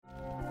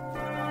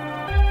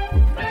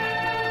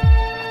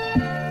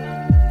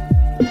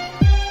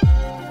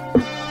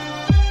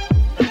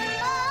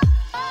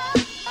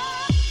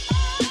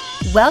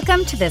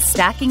Welcome to the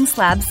Stacking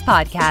Slabs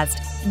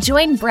podcast.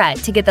 Join Brett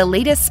to get the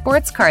latest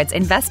sports cards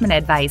investment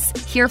advice,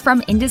 hear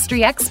from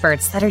industry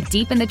experts that are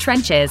deep in the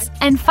trenches,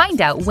 and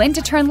find out when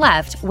to turn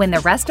left when the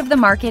rest of the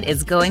market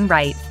is going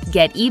right.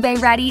 Get eBay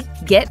ready,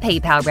 get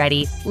PayPal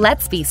ready.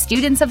 Let's be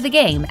students of the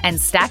game and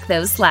stack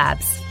those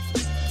slabs.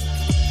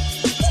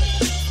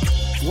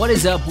 What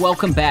is up?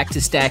 Welcome back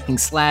to Stacking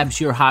Slabs,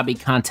 your hobby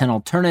content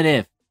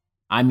alternative.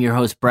 I'm your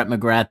host, Brett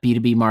McGrath,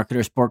 B2B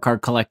marketer, sport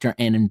card collector,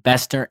 and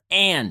investor,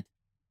 and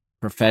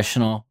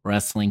professional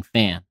wrestling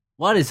fan.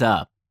 What is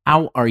up?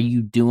 How are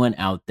you doing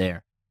out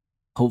there?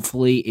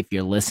 Hopefully, if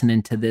you're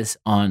listening to this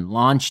on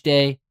launch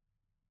day,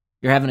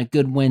 you're having a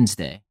good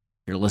Wednesday.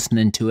 If you're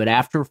listening to it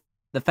after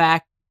the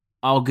fact,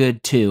 all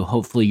good too.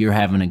 Hopefully, you're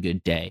having a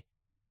good day.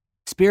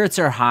 Spirits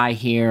are high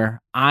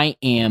here. I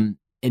am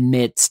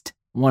amidst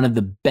one of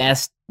the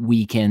best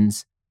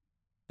weekends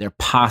there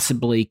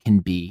possibly can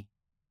be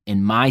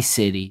in my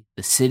city,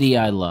 the city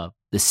I love,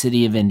 the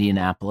city of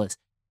Indianapolis.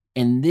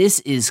 And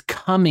this is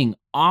coming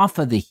off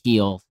of the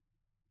heels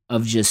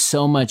of just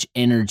so much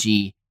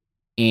energy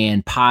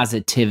and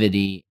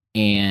positivity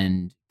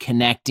and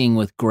connecting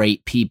with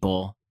great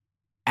people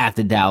at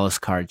the Dallas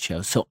Card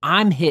Show. So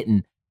I'm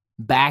hitting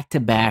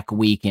back-to-back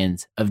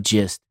weekends of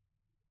just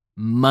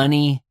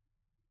money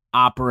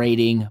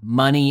operating,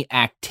 money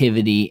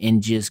activity,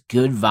 and just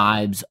good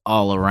vibes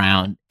all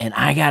around. And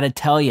I got to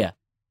tell you,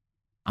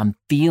 I'm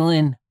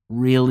feeling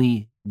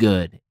really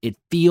good. It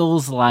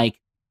feels like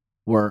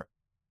we're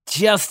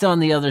just on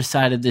the other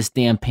side of this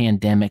damn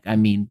pandemic. I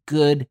mean,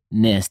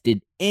 goodness.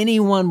 Did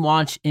anyone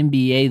watch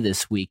NBA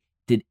this week?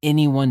 Did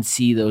anyone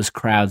see those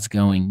crowds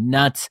going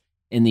nuts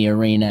in the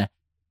arena?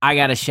 I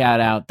got to shout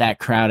out that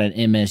crowd at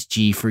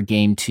MSG for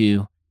Game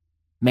 2.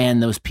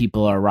 Man, those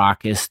people are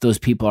raucous. Those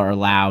people are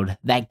loud.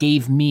 That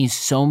gave me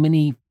so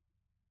many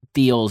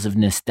feels of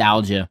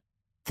nostalgia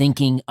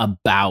thinking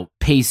about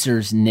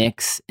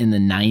Pacers-Knicks in the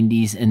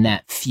 90s and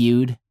that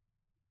feud.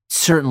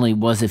 Certainly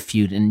was a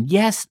feud. And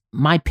yes,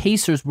 my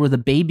Pacers were the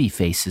baby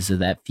faces of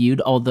that feud,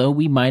 although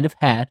we might have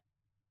had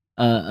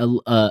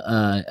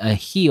a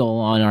heel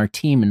on our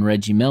team in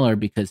Reggie Miller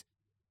because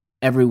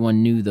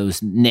everyone knew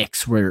those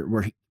Knicks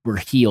were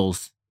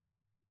heels.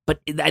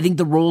 But I think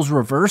the roles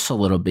reverse a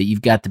little bit.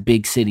 You've got the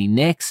big city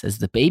Knicks as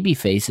the baby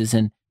faces,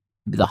 and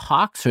the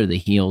Hawks are the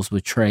heels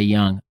with Trae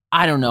Young.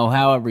 I don't know,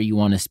 however you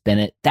want to spin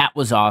it. That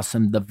was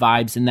awesome. The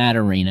vibes in that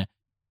arena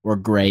were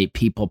great.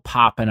 People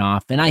popping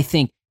off. And I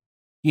think,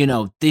 you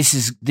know, this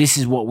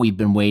is what we've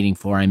been waiting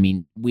for. I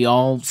mean, we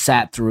all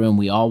sat through and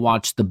we all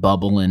watched the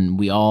bubble and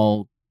we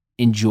all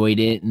enjoyed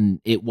it, and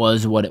it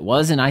was what it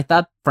was. And I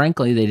thought,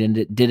 frankly, they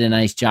did a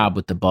nice job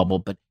with the bubble.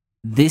 But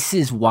this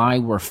is why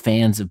we're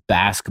fans of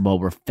basketball.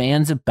 We're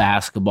fans of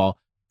basketball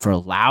for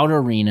loud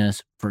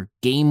arenas, for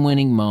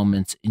game-winning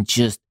moments, and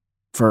just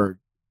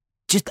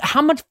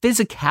how much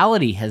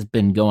physicality has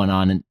been going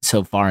on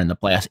so far in the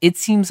playoffs. It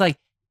seems like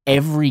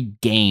every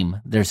game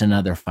there's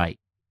another fight.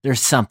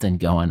 There's something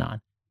going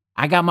on.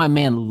 I got my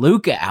man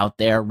Luka out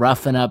there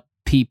roughing up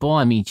people.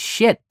 I mean,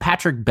 shit,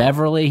 Patrick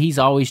Beverley, he's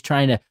always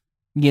trying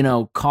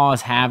to,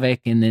 cause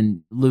havoc, and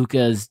then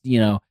Luka's,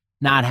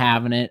 not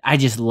having it. I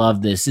just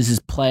love this. This is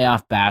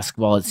playoff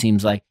basketball. It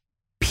seems like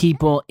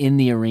people in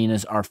the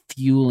arenas are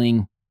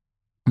fueling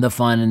the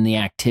fun and the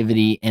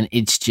activity, and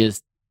it's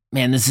just,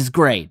 man, this is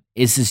great.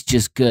 This is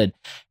just good.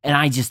 And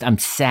I'm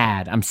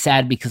sad. I'm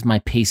sad because my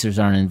Pacers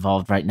aren't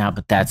involved right now,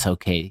 but that's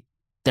okay.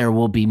 There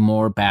will be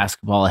more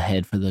basketball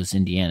ahead for those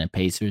Indiana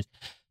Pacers.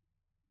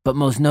 But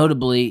most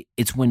notably,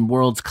 it's when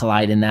worlds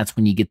collide, and that's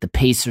when you get the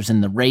Pacers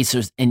and the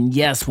Racers. And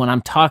yes, when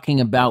I'm talking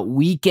about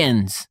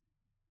weekends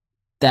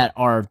that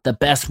are the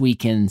best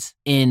weekends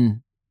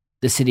in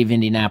the city of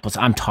Indianapolis,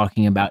 I'm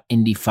talking about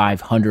Indy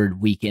 500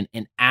 weekend.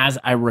 And as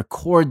I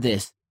record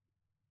this,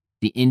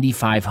 the Indy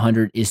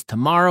 500 is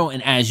tomorrow.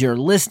 And as you're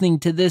listening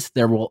to this,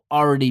 there will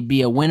already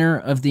be a winner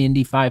of the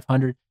Indy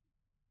 500.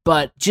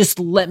 But just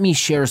let me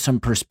share some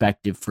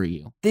perspective for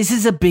you. This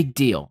is a big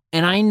deal.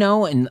 And I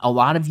know, and a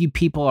lot of you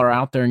people are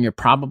out there and you're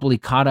probably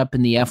caught up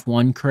in the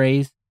F1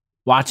 craze,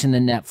 watching the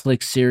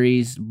Netflix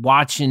series,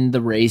 watching the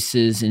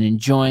races and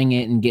enjoying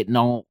it and getting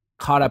all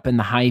caught up in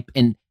the hype.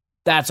 And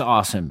that's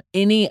awesome.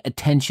 Any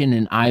attention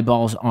and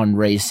eyeballs on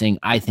racing,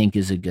 I think,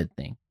 is a good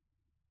thing.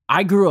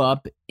 I grew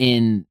up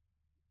in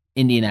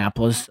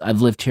Indianapolis.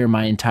 I've lived here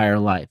my entire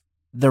life.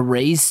 The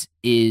race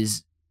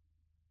is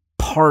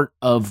part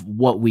of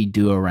what we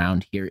do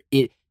around here.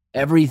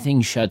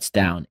 Everything shuts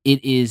down.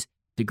 It is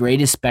the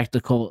greatest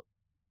spectacle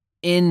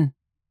in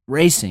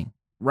racing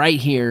right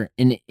here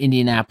in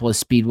Indianapolis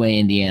Speedway,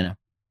 Indiana.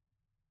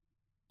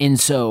 And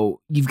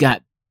so you've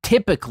got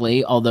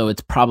typically, although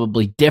it's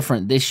probably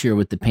different this year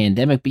with the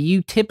pandemic, but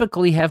you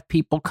typically have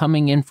people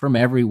coming in from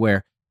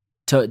everywhere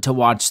to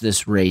watch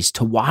this race,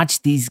 to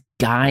watch these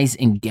guys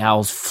and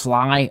gals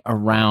fly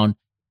around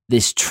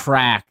this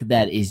track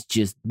that is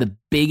just the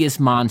biggest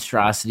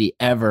monstrosity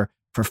ever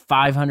for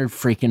 500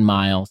 freaking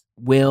miles.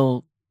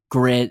 Will,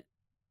 grit,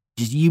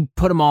 just you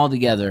put them all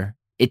together.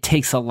 It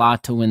takes a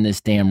lot to win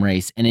this damn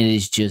race, and it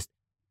is just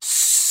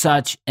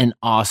such an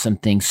awesome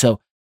thing. So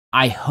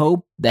I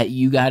hope that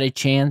you got a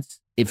chance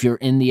if you're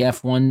in the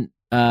F1.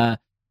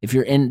 If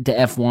you're into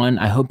F1,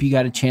 I hope you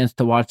got a chance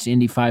to watch the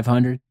Indy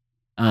 500.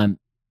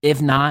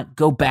 If not,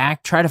 go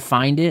back, try to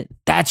find it.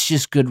 That's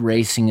just good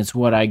racing. It's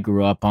what I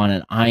grew up on,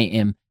 and I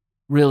am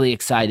really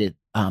excited.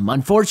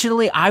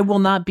 Unfortunately, I will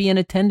not be in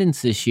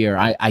attendance this year.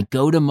 I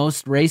go to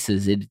most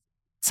races. It's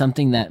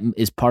something that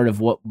is part of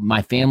what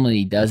my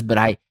family does,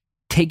 but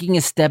taking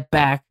a step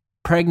back,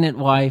 pregnant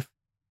wife,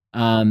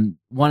 want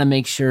to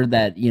make sure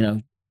that,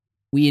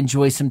 we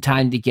enjoy some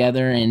time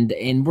together,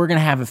 and we're going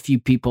to have a few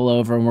people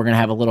over, and we're going to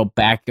have a little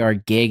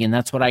backyard gig. And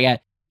that's what I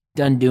got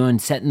done doing,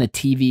 setting the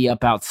TV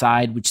up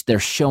outside, which they're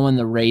showing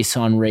the race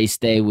on race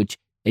day, which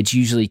it's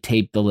usually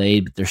tape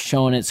delayed, but they're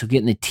showing it. So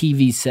getting the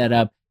TV set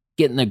up,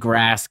 getting the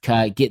grass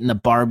cut, getting the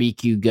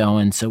barbecue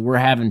going. So we're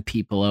having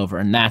people over,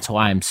 and that's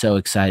why I'm so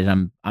excited.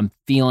 I'm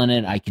feeling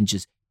it. I can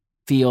just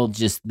feel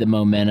just the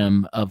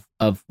momentum of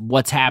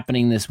what's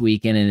happening this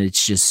weekend, and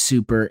it's just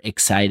super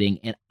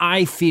exciting. And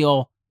I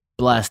feel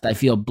blessed. I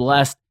feel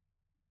blessed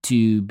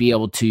to be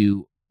able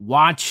to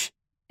watch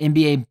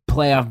NBA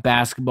playoff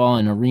basketball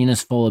in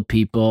arenas full of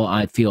people.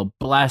 I feel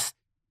blessed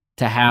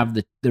to have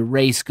the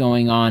race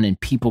going on and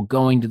people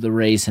going to the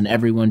race and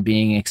everyone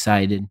being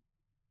excited.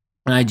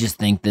 And I just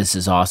think this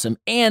is awesome.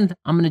 And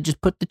I'm going to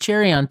just put the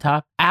cherry on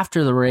top.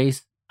 After the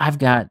race, I've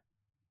got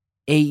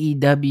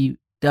AEW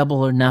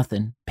Double or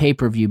Nothing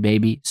pay-per-view,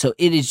 baby. So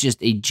it is just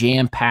a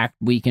jam-packed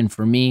weekend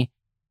for me.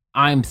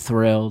 I'm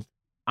thrilled.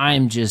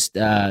 I'm just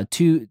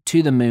to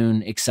the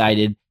moon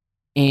excited.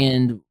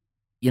 And,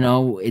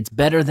 it's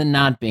better than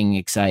not being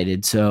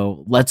excited.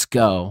 So let's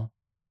go.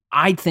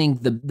 I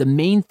think the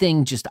main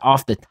thing just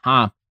off the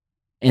top,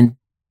 and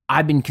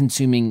I've been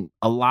consuming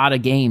a lot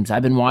of games.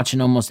 I've been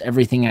watching almost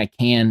everything I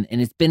can,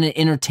 and it's been an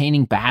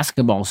entertaining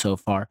basketball so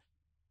far.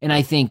 And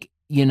I think,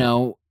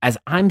 as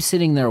I'm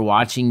sitting there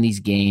watching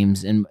these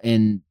games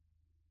and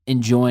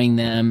enjoying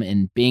them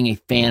and being a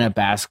fan of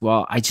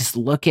basketball, I just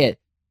look at,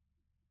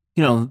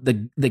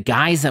 the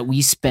guys that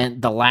we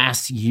spent the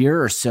last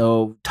year or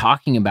so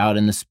talking about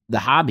in the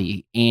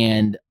hobby,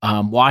 and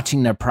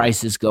watching their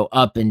prices go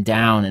up and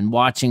down, and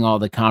watching all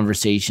the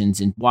conversations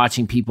and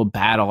watching people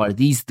battle. Are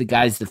these the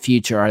guys the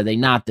future? Are they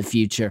not the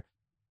future?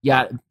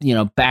 Yeah,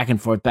 back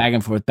and forth, back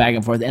and forth, back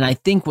and forth. And I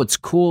think what's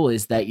cool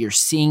is that you're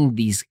seeing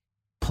these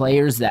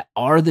players that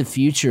are the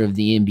future of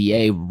the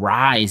NBA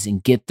rise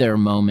and get their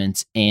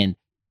moments and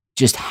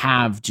just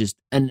have just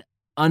an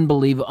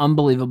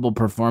unbelievable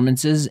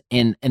performances,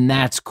 and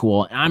that's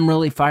cool. And I'm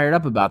really fired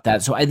up about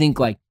that. So I think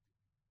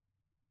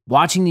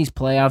watching these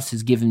playoffs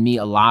has given me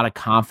a lot of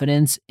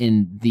confidence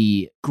in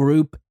the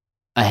group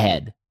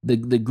ahead, the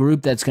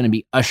group that's going to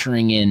be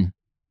ushering in,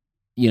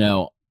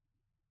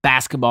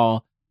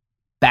 basketball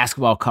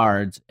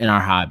cards in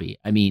our hobby.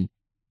 I mean,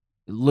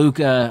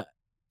 Luka,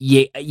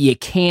 you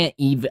can't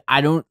even. I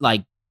don't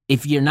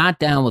if you're not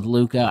down with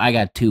Luka, I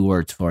got two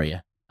words for you.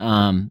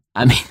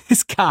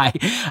 This guy,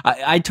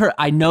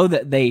 I know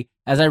that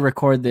as I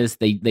record this,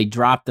 they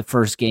dropped the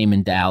first game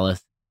in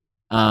Dallas.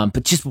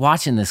 But just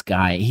watching this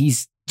guy,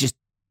 he's just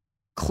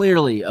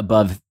clearly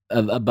above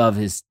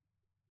his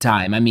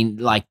time. I mean,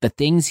 the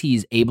things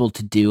he's able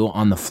to do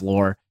on the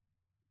floor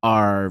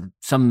are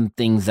some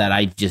things that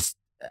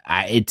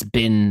it's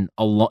been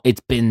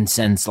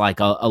since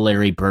a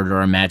Larry Bird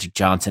or a Magic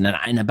Johnson.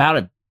 And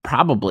about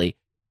probably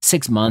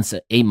 8 months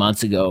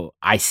ago,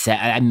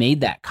 I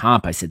made that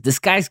comp. I said, this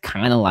guy's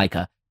kind of like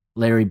a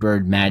Larry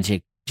Bird,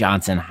 Magic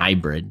Johnson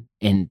hybrid,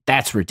 and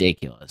that's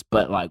ridiculous.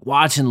 But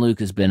watching Luke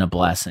has been a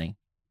blessing.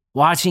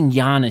 Watching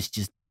Giannis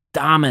just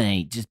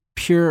dominate, just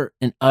pure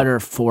and utter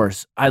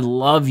force. I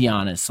love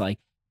Giannis.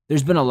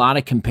 There's been a lot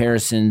of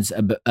comparisons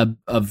of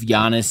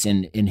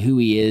Giannis and who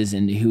he is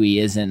and who he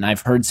isn't. And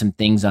I've heard some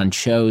things on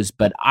shows,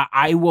 but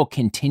I will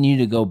continue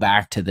to go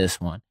back to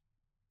this one.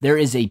 There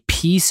is a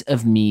piece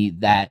of me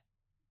that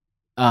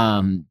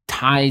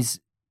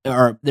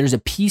there's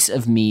a piece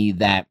of me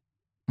that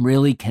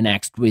really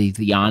connects with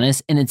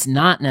Giannis, and it's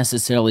not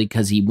necessarily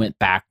because he went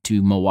back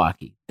to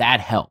Milwaukee. That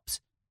helps.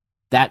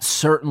 That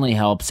certainly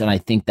helps, and I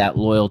think that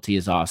loyalty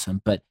is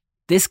awesome. But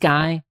this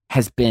guy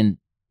has been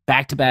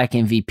back-to-back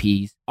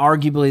MVPs,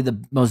 arguably the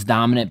most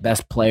dominant,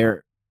 best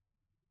player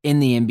in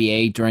the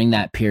NBA during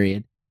that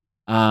period.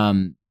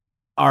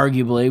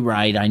 Arguably,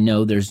 right, I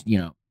know there's,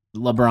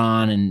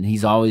 LeBron, and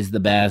he's always the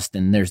best,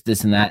 and there's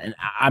this and that. And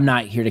I'm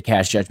not here to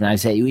cast judgment. I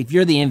say, if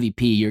you're the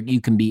MVP, you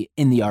can be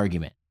in the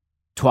argument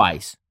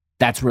twice.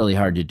 That's really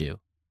hard to do.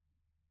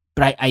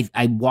 But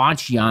I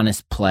watch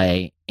Giannis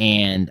play,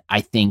 and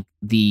I think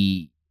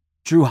the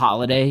Drew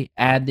Holiday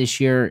ad this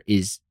year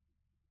it's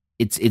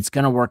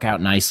going to work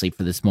out nicely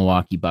for this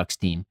Milwaukee Bucks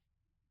team.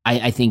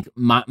 I think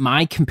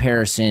my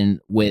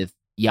comparison with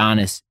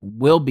Giannis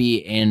will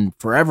be, and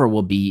forever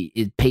will be,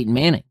 is Peyton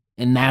Manning.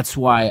 And that's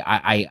why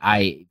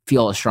I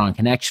feel a strong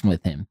connection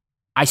with him.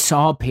 I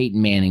saw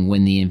Peyton Manning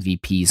win the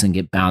MVPs and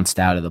get bounced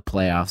out of the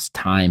playoffs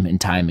time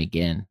and time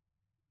again.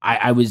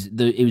 It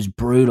was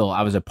brutal.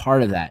 I was a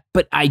part of that.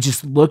 But I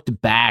just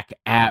looked back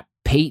at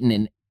Peyton,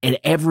 and And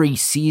every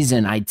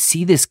season I'd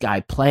see this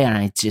guy play and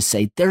I'd just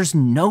say, there's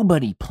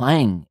nobody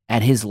playing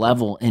at his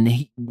level.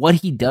 And what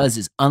he does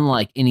is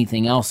unlike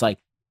anything else. Like,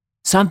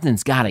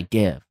 something's got to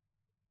give.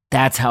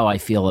 That's how I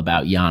feel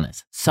about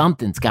Giannis.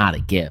 Something's got to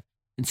give.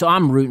 And so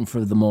I'm rooting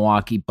for the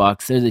Milwaukee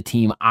Bucks. They're the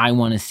team I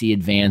want to see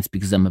advance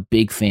because I'm a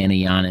big fan of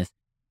Giannis.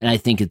 And I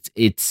think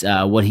it's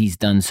what he's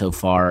done so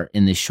far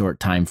in this short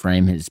time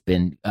frame has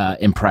been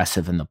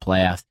impressive in the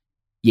playoffs.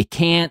 You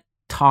can't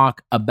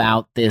talk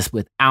about this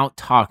without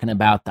talking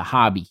about the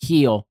hobby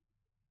heel,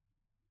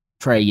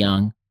 Trae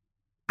Young.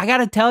 I got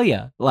to tell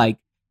you, like,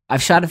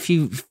 I've shot a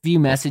few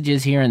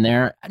messages here and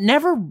there.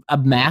 Never a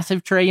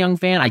massive Trae Young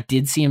fan. I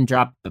did see him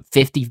drop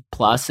 50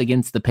 plus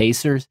against the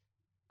Pacers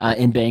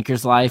in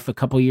Banker's Life a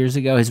couple years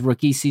ago, his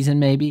rookie season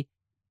maybe.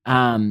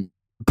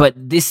 But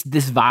this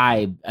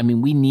vibe, I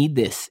mean, we need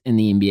this in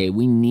the NBA.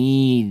 We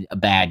need a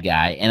bad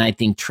guy, and I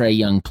think Trae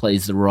Young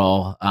plays the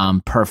role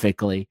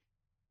perfectly.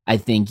 I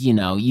think,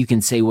 you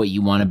can say what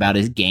you want about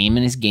his game,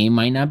 and his game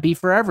might not be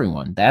for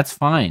everyone. That's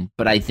fine.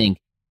 But I think,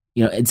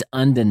 it's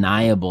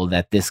undeniable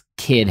that this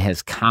kid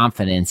has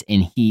confidence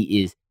and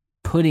he is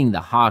putting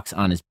the Hawks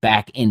on his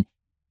back. And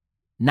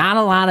not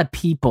a lot of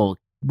people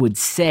would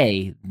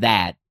say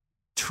that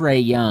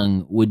Trae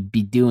Young would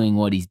be doing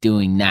what he's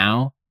doing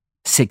now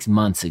 6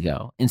 months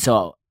ago. And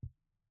so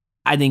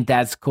I think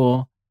that's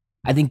cool.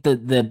 I think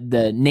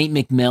the Nate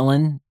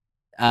McMillan,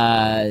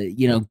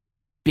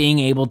 being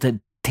able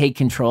to take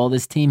control of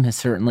this team has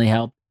certainly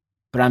helped,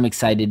 but I'm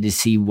excited to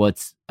see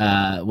what's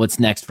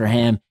next for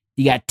him.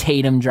 You got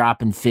Tatum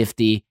dropping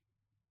 50.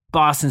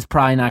 Boston's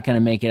probably not going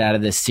to make it out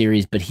of this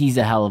series, but he's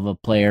a hell of a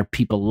player.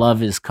 People love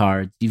his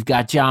cards. You've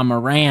got John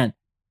Morant.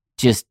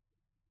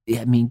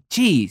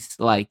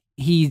 Like,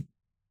 he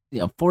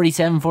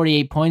 47,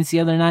 48 points the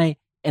other night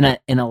in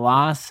a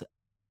loss.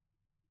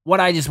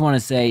 What I just want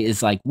to say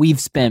is, like, we've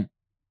spent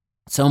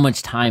so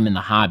much time in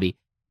the hobby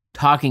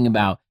talking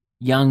about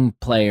young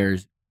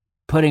players,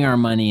 putting our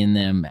money in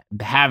them,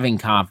 having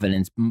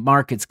confidence,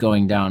 markets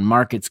going down,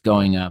 markets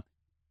going up.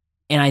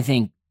 And I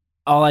think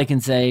all I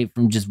can say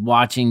from just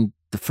watching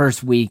the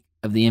first week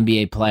of the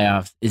NBA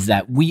playoffs is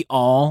that we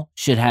all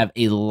should have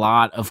a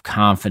lot of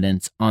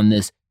confidence on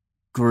this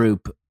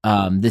group,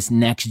 this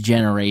next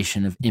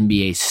generation of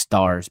NBA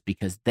stars,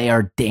 because they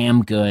are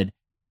damn good.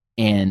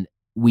 And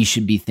we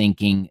should be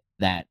thinking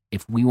that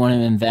if we want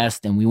to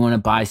invest and we want to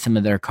buy some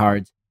of their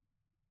cards,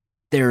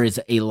 there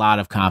is a lot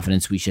of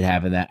confidence we should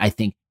have in that. I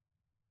think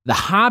the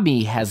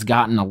hobby has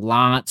gotten a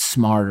lot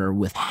smarter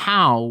with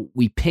how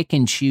we pick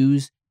and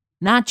choose,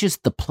 not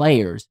just the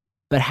players,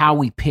 but how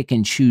we pick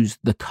and choose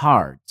the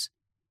cards.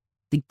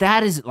 I think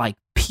that is, like,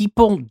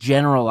 people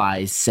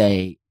generalize,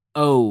 say,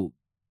 oh,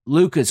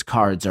 Luka's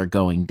cards are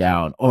going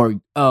down, or,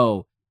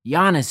 oh,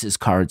 Giannis's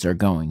cards are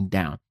going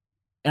down.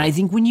 And I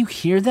think when you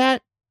hear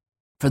that,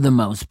 for the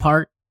most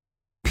part,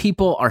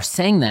 people are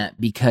saying that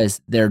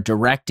because they're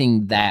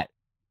directing that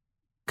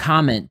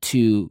comment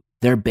to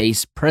their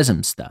base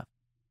Prism stuff.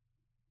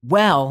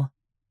 Well,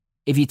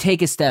 if you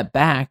take a step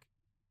back,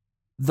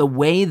 the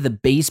way the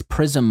base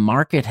Prism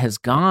market has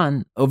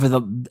gone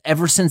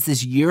ever since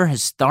this year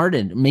has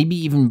started, maybe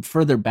even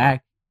further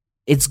back,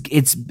 it's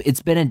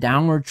been a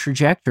downward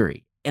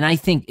trajectory. And I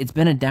think it's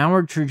been a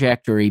downward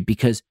trajectory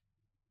because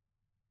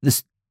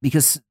the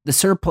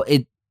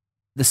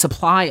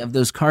supply of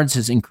those cards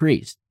has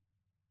increased.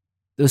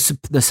 The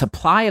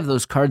supply of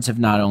those cards have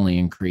not only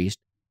increased,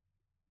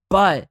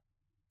 but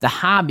the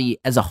hobby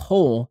as a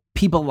whole,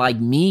 people like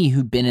me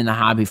who've been in the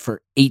hobby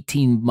for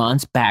 18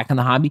 months back in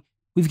the hobby,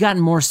 we've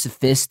gotten more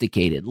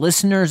sophisticated.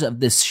 Listeners of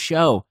this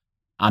show,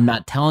 I'm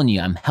not telling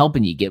you, I'm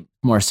helping you get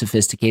more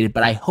sophisticated,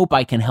 but I hope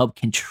I can help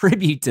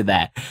contribute to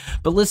that.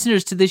 But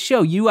listeners to this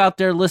show, you out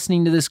there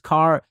listening to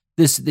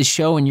this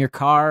show in your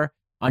car,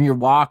 on your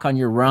walk, on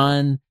your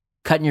run,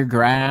 cutting your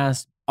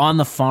grass, on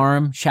the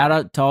farm. Shout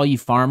out to all you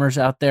farmers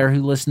out there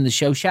who listen to the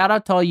show. Shout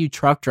out to all you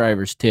truck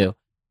drivers too.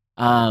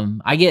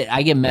 I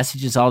get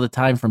messages all the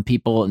time from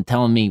people and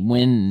telling me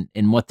when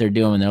and what they're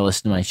doing when they're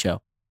listening to my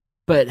show.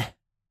 But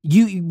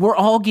we're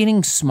all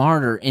getting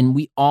smarter, and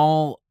we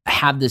all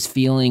have this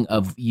feeling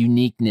of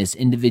uniqueness,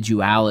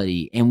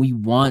 individuality, and we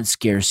want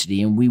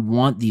scarcity, and we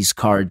want these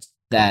cards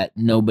that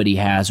nobody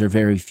has or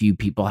very few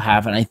people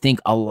have. And I think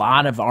a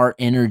lot of our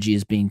energy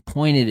is being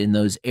pointed in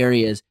those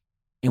areas,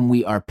 and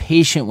we are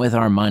patient with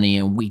our money,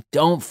 and we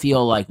don't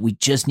feel like we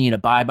just need to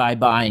buy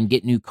and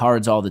get new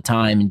cards all the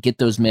time and get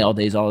those mail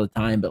days all the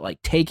time. But,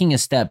 like, taking a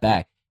step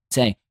back,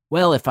 saying,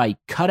 well, if I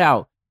cut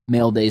out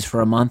mail days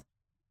for a month,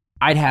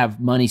 I'd have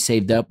money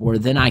saved up where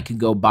then I could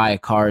go buy a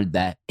card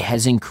that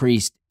has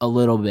increased a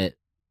little bit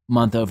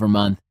month over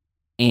month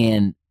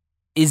and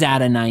is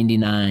at a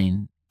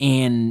 99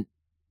 and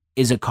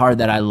is a card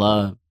that I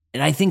love.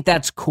 And I think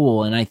that's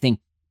cool. And I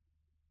think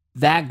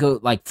that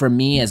like, for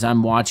me, as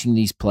I'm watching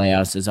these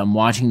playoffs, as I'm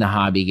watching the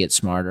hobby get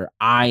smarter,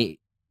 I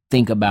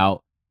think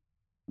about,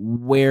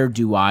 where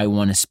do I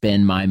want to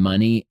spend my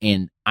money?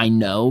 And I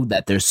know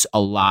that there's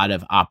a lot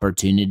of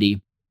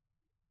opportunity,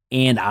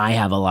 and I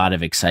have a lot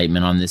of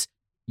excitement on this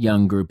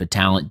young group of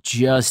talent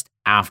just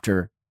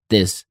after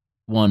this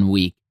one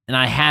week. And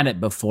I had it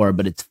before,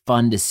 but it's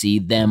fun to see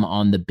them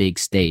on the big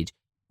stage.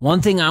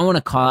 One thing I want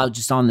to call out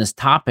just on this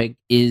topic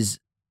is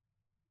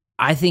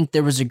I think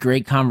there was a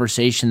great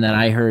conversation that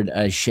I heard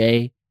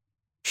Shay.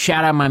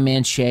 Shout out my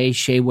man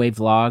Shay Wave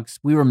Vlogs.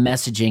 We were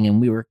messaging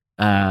and we were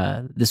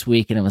this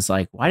week, and it was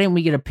like, why didn't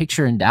we get a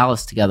picture in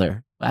Dallas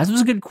together? That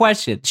was a good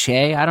question,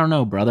 Shay. I don't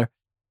know, brother.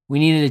 We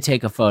needed to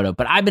take a photo,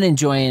 but I've been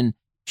enjoying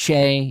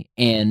Shay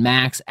and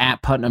Max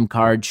at Putnam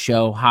Card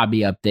Show Hobby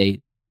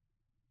Update.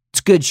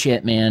 It's good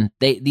shit, man.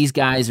 These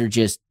guys are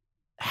just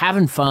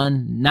having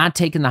fun, not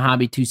taking the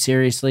hobby too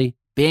seriously,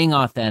 being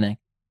authentic.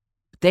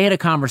 They had a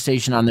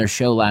conversation on their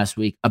show last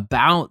week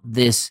about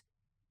this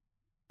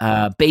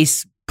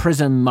base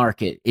prism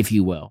market, if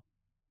you will.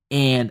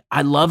 And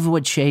I love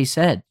what Shay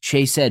said.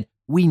 Shay said,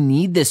 we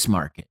need this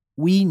market.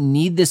 We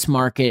need this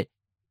market,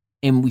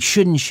 and we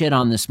shouldn't shit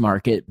on this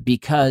market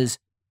because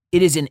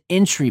it is an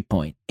entry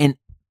point. And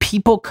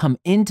people come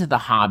into the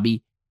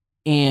hobby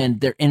and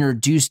they're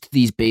introduced to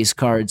these base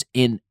cards,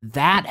 and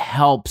that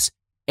helps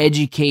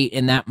educate,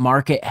 and that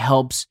market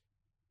helps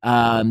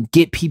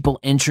get people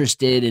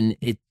interested, and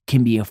it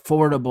can be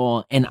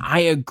affordable. And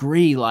I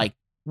agree, like,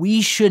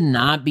 we should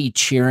not be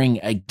cheering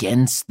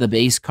against the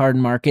base card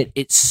market.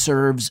 It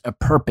serves a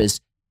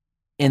purpose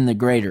in the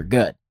greater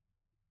good.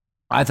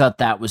 I thought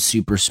that was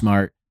super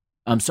smart.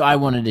 So I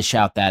wanted to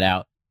shout that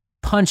out.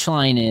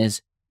 Punchline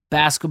is,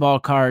 basketball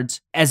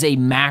cards, as a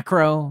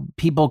macro,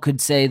 people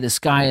could say the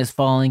sky is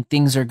falling,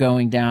 things are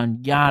going down,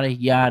 yada,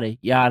 yada,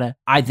 yada.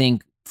 I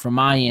think from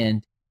my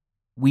end,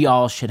 we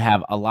all should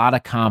have a lot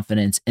of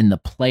confidence in the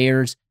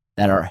players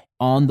that are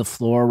on the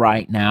floor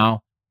right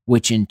now,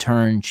 which in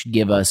turn should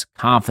give us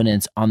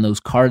confidence on those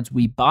cards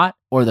we bought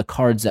or the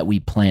cards that we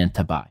plan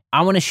to buy.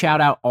 I want to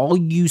shout out all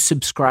you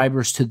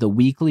subscribers to the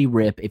Weekly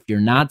Rip. If you're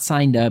not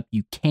signed up,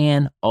 you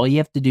can. All you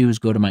have to do is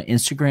go to my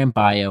Instagram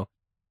bio,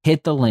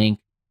 hit the link,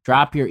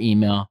 drop your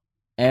email.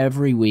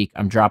 Every week,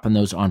 I'm dropping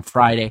those on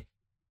Friday.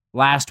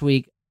 Last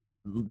week,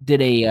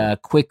 did a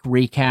quick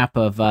recap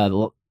of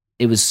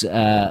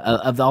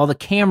of all the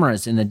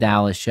cameras in the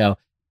Dallas show.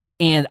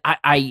 And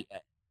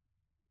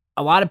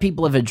a lot of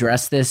people have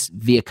addressed this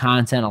via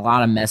content, a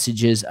lot of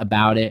messages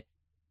about it.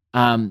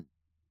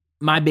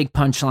 My big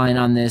punchline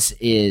on this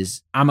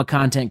is, I'm a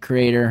content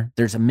creator.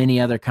 There's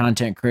many other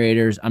content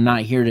creators. I'm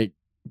not here to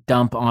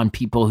dump on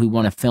people who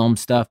want to film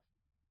stuff,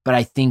 but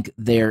I think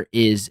there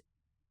is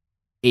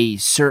a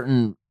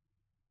certain,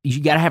 you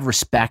got to have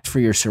respect for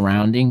your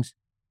surroundings,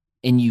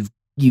 and you've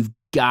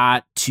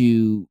got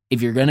to,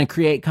 if you're going to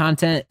create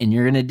content and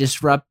you're going to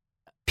disrupt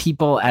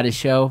people at a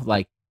show,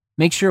 like,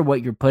 make sure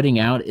what you're putting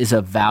out is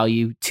of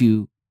value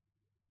to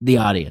the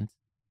audience.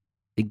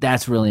 I think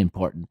that's really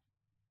important.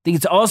 I think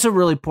it's also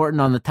really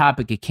important on the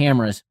topic of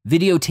cameras,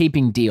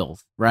 videotaping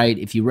deals, right?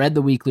 If you read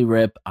the Weekly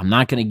Rip, I'm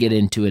not going to get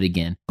into it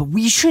again, but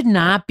we should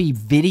not be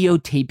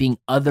videotaping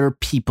other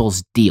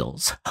people's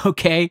deals,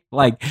 okay?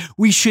 Like,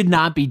 we should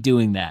not be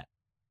doing that.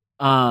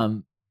 I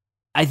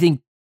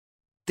think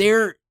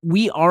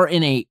we are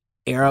in a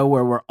era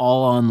where we're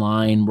all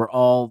online, we're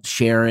all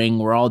sharing,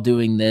 we're all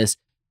doing this,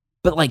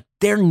 but like,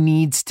 there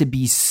needs to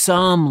be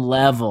some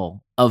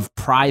level of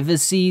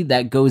privacy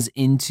that goes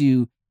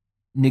into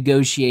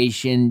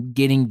negotiation,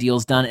 getting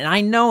deals done. And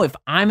I know if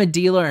I'm a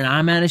dealer and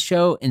I'm at a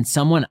show and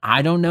someone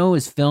I don't know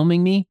is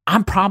filming me,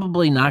 I'm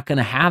probably not going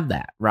to have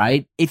that,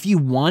 right? If you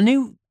want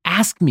to,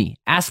 ask me,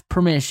 ask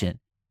permission.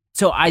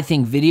 So I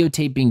think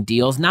videotaping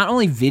deals, not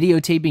only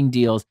videotaping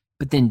deals,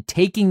 but then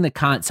taking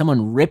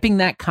someone ripping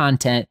that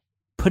content,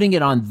 putting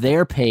it on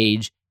their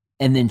page,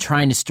 and then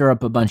trying to stir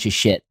up a bunch of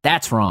shit.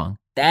 That's wrong.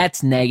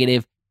 That's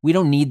negative. We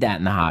don't need that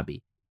in the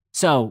hobby.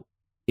 So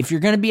if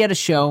you're going to be at a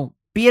show,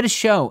 be at a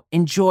show,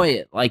 enjoy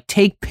it, like,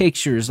 take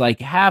pictures,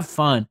 like, have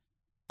fun,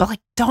 but like,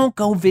 don't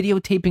go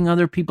videotaping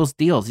other people's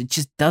deals. It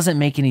just doesn't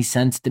make any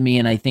sense to me.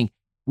 And I think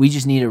we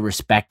just need to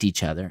respect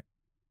each other.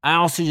 I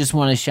also just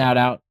want to shout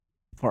out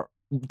for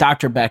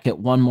Dr. Beckett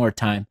one more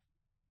time.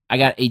 I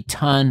got a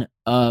ton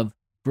of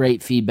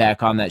great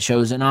feedback on that show. It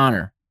was an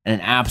honor,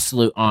 an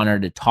absolute honor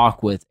to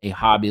talk with a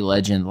hobby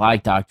legend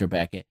like Dr.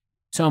 Beckett.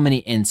 So many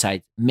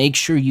insights. Make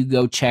sure you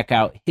go check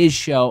out his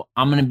show.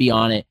 I'm going to be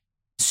on it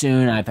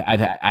soon.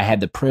 I had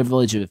the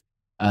privilege of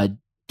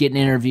getting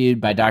interviewed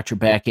by Dr.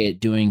 Beckett,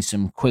 doing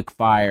some quick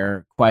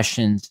fire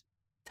questions.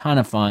 Ton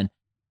of fun.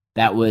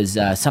 That was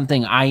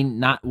something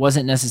I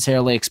wasn't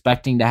necessarily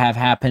expecting to have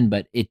happen,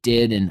 but it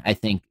did. And I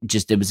think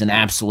it was an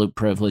absolute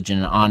privilege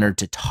and an honor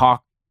to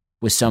talk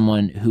with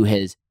someone who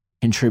has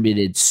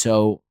contributed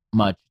so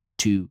much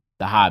to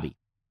the hobby.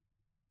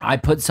 I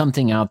put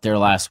something out there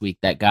last week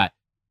that got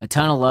a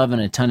ton of love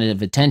and a ton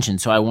of attention,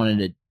 so I wanted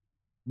to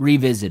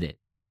revisit it.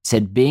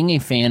 Said, being a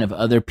fan of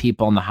other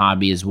people in the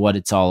hobby is what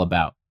it's all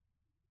about.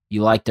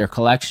 You like their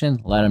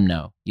collection? Let them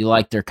know. You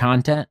like their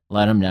content?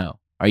 Let them know.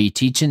 Are you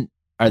teaching?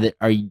 Are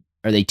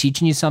they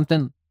teaching you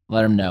something?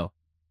 Let them know.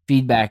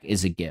 Feedback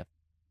is a gift.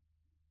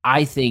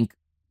 I think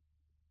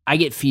I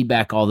get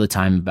feedback all the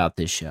time about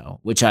this show,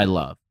 which I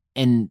love.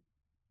 And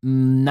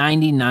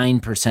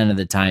 99% of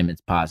the time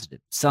it's positive.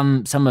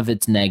 Some of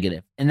it's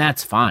negative, and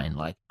that's fine.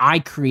 Like, I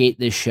create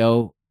this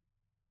show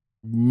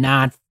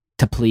not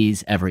to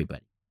please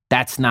everybody.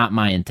 That's not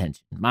my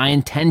intention. My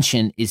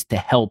intention is to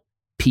help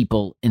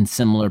people in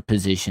similar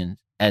positions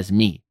as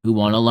me who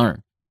want to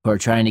learn, who are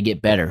trying to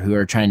get better, who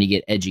are trying to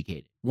get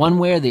educated. One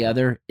way or the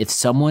other, if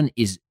someone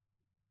is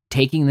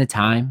taking the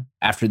time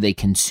after they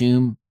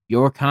consume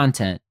your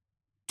content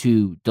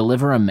to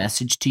deliver a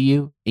message to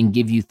you and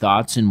give you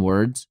thoughts and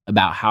words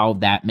about how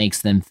that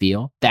makes them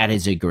feel, that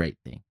is a great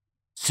thing.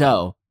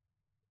 So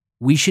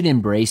we should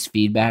embrace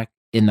feedback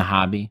in the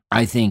hobby.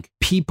 I think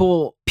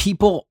people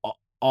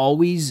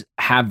always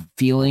have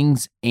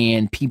feelings,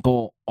 and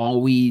people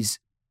always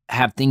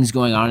have things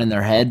going on in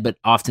their head, but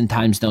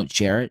oftentimes don't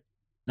share it.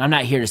 And I'm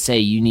not here to say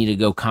you need to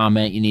go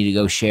comment, you need to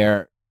go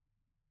share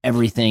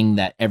everything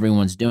that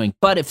everyone's doing.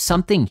 But if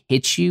something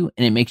hits you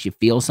and it makes you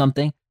feel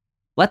something,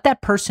 let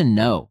that person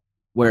know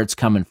where it's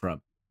coming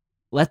from.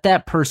 Let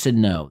that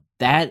person know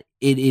that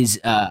it is,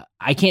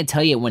 I can't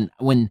tell you,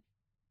 when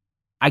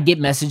I get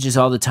messages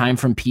all the time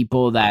from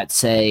people that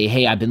say,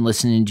 hey, I've been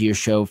listening to your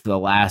show for the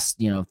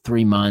last,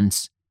 3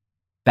 months,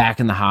 back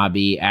in the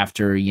hobby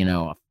after,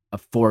 a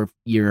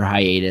 4-year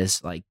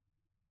hiatus. Like,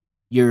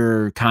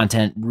 your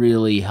content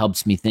really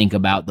helps me think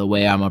about the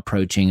way I'm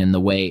approaching and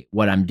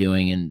what I'm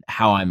doing and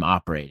how I'm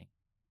operating.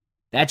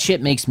 That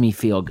shit makes me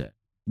feel good,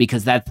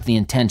 because that's the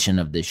intention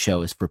of this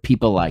show, is for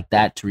people like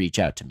that to reach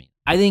out to me.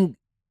 I think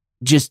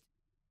just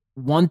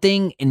one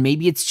thing, and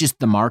maybe it's just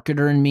the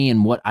marketer in me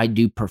and what I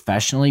do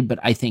professionally, but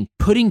I think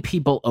putting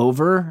people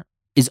over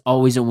is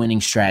always a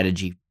winning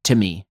strategy to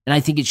me. And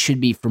I think it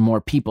should be for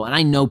more people. And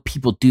I know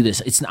people do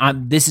this.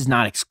 This is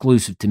not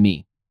exclusive to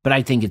me, but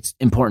I think it's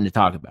important to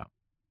talk about.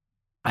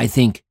 I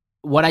think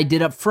what I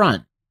did up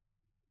front,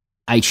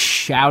 I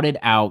shouted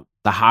out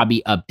the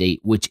Hobby Update,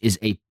 which is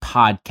a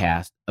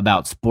podcast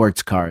about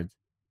sports cards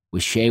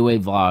with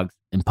Shayway Vlogs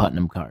and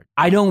Putnam Cards.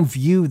 I don't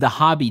view the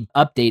Hobby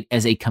Update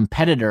as a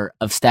competitor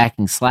of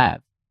Stacking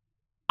Slabs.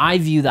 I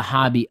view the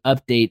Hobby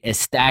Update as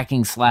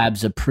Stacking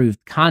Slabs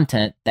approved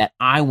content that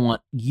I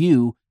want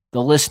you,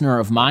 the listener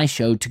of my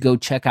show, to go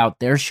check out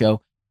their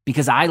show,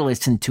 because I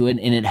listen to it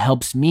and it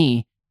helps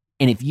me.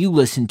 And if you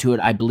listen to it,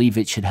 I believe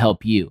it should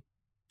help you.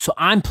 So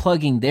I'm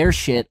plugging their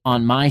shit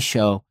on my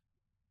show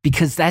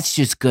because that's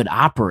just good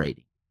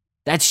operating.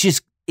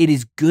 It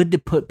is good to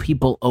put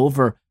people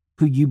over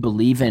who you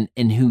believe in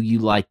and who you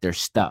like their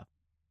stuff.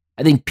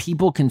 I think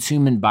people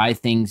consume and buy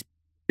things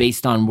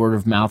based on word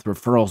of mouth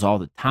referrals all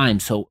the time.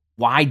 So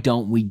why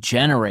don't we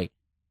generate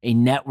a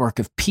network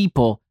of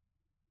people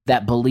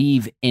that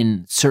believe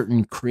in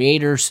certain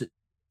creators,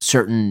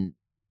 certain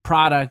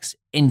products,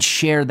 and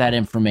share that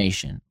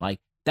information? Like,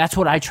 that's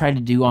what I try to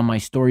do on my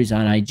stories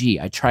on IG.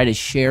 I try to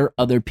share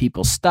other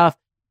people's stuff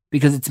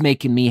because it's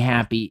making me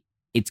happy.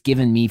 It's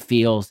giving me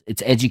feels.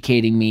 It's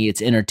educating me.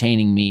 It's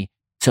entertaining me.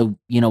 So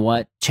you know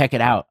what? Check it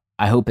out.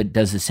 I hope it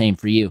does the same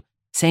for you.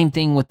 Same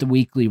thing with the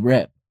Weekly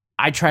Rip.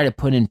 I try to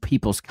put in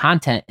people's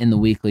content in the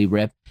Weekly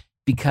Rip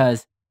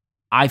because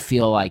I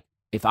feel like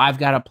if I've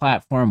got a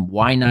platform,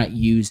 why not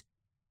use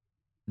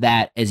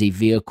that as a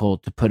vehicle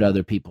to put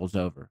other people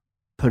over?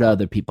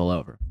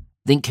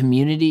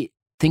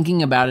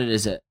 Thinking about it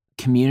as a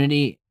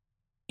community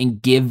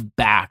and give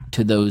back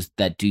to those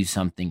that do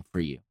something for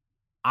you.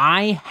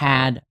 I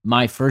had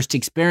my first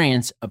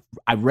experience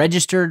I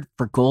registered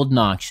for Golden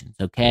Auctions,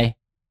 okay?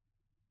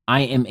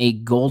 I am a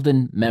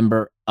Golden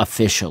member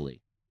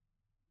officially.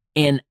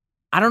 And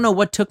I don't know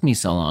what took me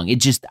so long.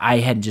 I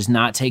had just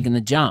not taken the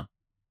jump.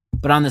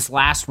 But on this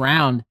last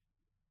round,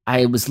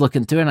 I was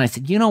looking through and I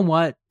said, you know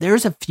what?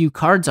 There's a few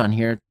cards on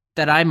here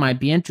that I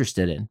might be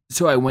interested in.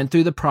 So I went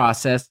through the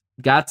process,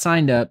 got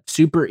signed up,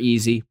 super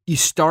easy. You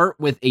start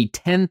with a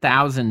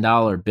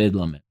 $10,000 bid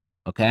limit,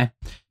 okay?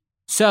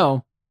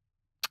 So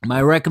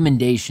my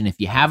recommendation, if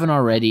you haven't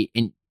already,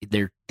 and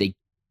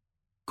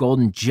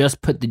Golden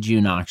just put the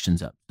June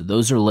auctions up. So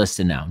those are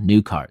listed now,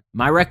 new cards.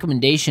 My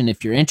recommendation,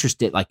 if you're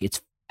interested, like,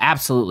 it's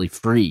absolutely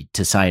free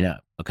to sign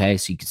up, okay?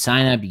 So you can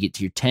sign up, you get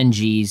to your 10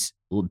 Gs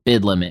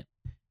bid limit.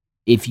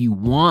 If you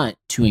want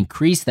to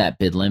increase that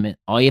bid limit,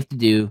 all you have to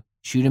do,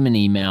 shoot them an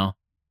email.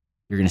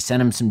 You're going to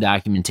send them some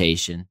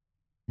documentation.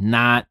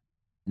 Not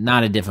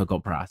a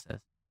difficult process.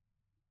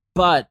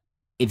 But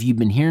if you've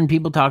been hearing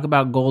people talk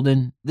about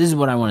Golden, this is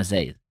what I want to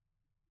say.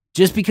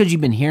 Just because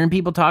you've been hearing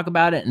people talk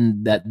about it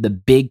and that the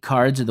big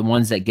cards are the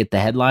ones that get the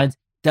headlines,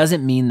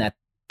 doesn't mean that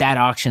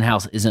auction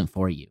house isn't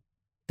for you.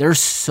 There's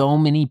so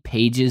many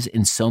pages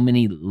and so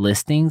many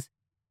listings.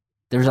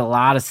 There's a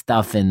lot of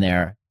stuff in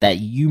there that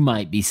you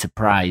might be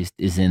surprised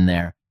is in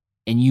there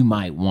and you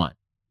might want.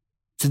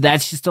 So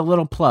that's just a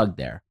little plug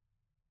there.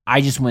 I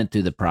just went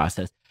through the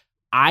process.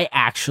 I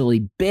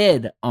actually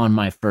bid on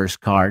my first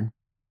card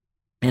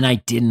and I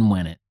didn't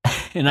win it.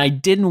 And I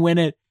didn't win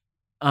it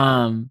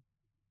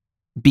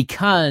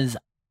because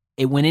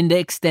it went into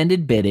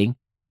extended bidding.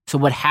 So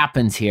what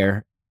happens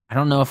here, I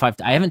don't know if I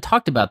haven't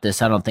talked about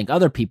this. I don't think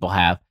other people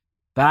have,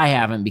 but I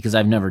haven't because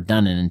I've never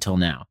done it until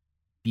now.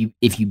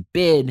 If you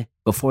bid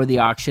before the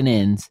auction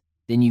ends,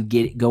 then you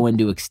go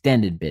into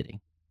extended bidding.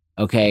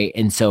 Okay.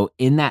 And so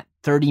in that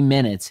 30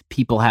 minutes,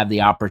 people have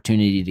the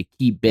opportunity to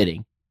keep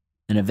bidding.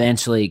 And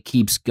eventually it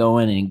keeps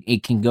going, and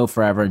it can go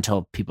forever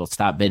until people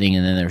stop bidding,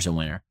 and then there's a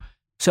winner.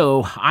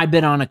 So I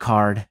bid on a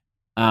card.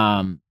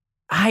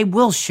 I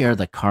will share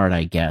the card,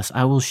 I guess.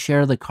 I will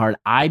share the card.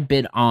 I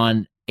bid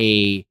on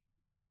a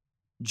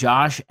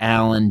Josh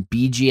Allen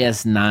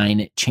BGS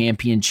 9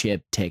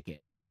 championship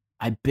ticket.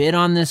 I bid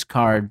on this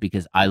card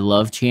because I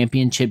love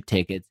championship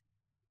tickets.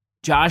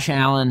 Josh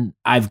Allen,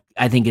 I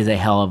think, is a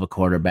hell of a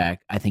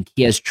quarterback. I think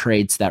he has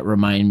traits that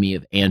remind me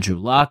of Andrew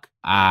Luck.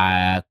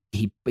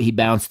 He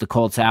bounced the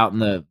Colts out in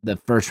the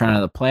first round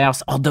of the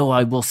playoffs, although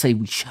I will say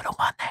we should have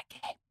won that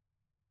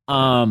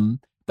game.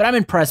 But I'm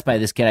impressed by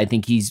this kid. I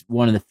think he's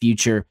one of the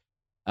future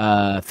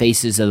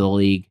faces of the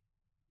league.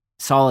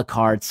 Solid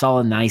card,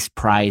 solid, nice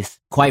price.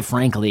 Quite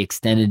frankly,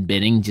 extended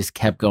bidding just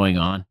kept going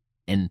on,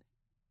 and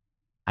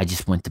I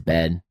just went to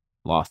bed,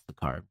 lost the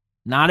card.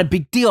 Not a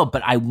big deal,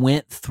 but I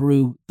went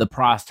through the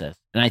process,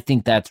 and I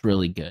think that's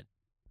really good.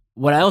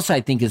 What else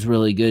I think is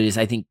really good is,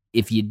 I think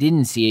if you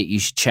didn't see it, you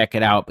should check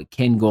it out. But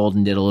Ken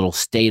Golden did a little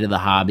state of the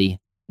hobby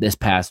this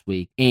past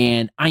week.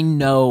 And I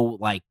know,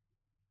 like,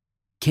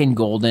 Ken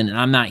Golden, and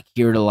I'm not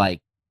here to,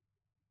 like,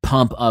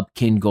 pump up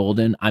Ken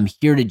Golden. I'm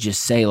here to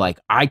just say, like,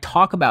 I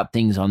talk about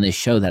things on this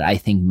show that I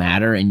think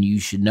matter and you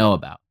should know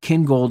about.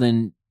 Ken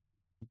Golden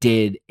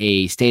did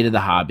a state of the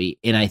hobby,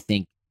 and I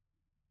think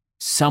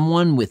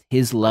someone with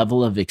his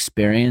level of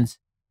experience,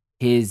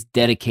 his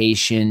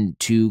dedication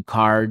to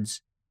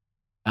cards,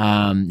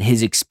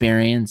 his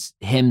experience,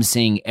 him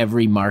seeing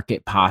every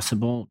market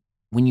possible.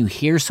 When you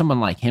hear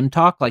someone like him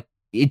talk, like,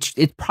 you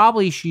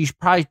probably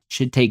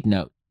should take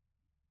note.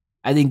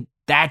 I think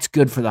that's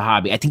good for the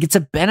hobby. I think it's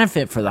a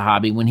benefit for the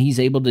hobby when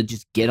he's able to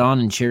just get on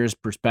and share his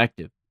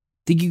perspective.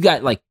 I think you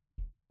got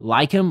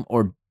like him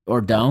or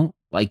don't,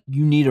 like,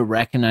 you need to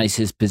recognize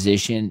his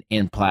position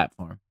and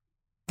platform.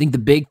 I think the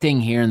big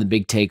thing here and the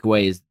big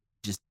takeaway is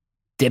just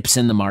dips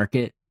in the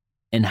market,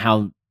 and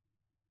how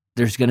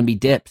there's going to be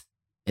dips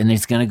and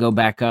it's going to go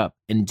back up,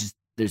 and just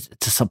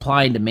it's a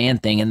supply and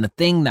demand thing. And the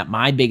thing that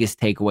my biggest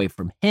takeaway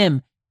from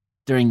him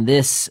during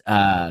this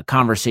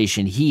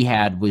conversation he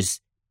had was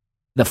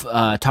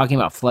talking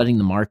about flooding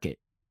the market.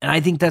 And I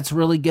think that's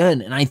really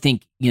good. And I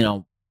think,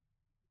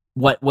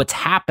 what's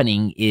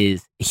happening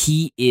is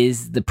he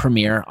is the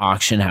premier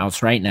auction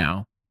house right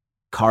now.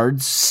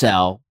 Cards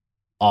sell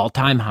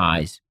all-time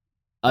highs.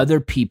 Other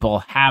people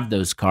have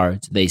those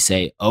cards. They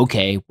say,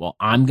 okay, well,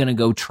 I'm going to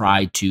go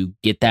try to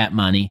get that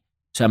money.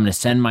 So I'm going to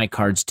send my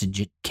cards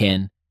to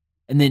Ken.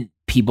 And then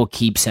people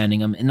keep sending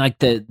them. And like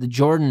the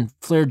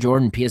Flair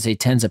Jordan PSA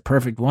 10 is a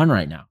perfect one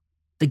right now.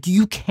 Like,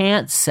 you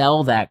can't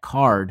sell that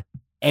card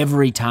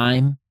every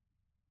time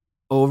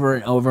over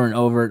and over and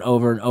over and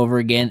over and over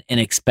again and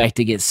expect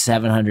to get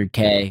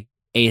 $700K,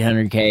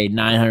 $800K,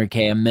 $900K,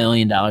 $1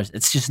 million.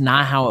 It's just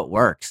not how it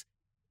works.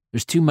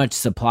 There's too much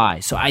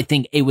supply. So I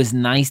think it was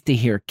nice to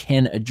hear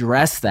Ken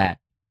address that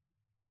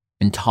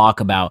and talk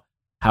about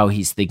how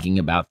he's thinking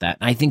about that.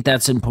 And I think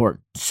that's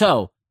important.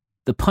 So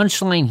the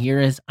punchline here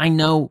is, I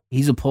know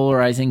he's a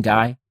polarizing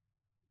guy.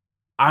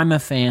 I'm a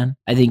fan.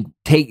 I think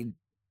take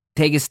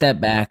a step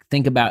back,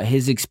 think about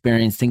his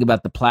experience, think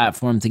about the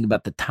platform, think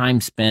about the time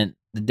spent,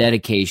 the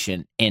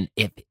dedication. And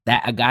if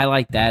a guy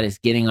like that is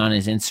getting on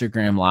his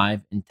Instagram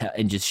Live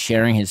and just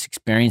sharing his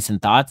experience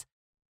and thoughts,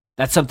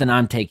 that's something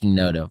I'm taking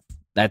note of.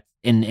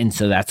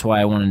 So that's why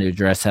I wanted to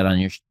address that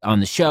on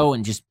the show,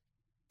 and just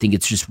think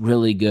it's just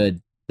really good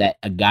that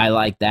a guy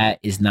like that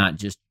is not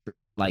just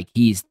like,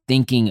 he's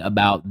thinking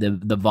about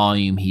the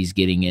volume he's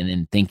getting in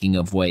and thinking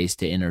of ways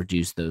to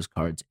introduce those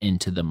cards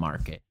into the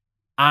market.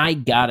 I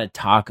gotta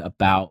talk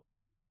about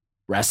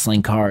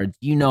wrestling cards.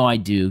 I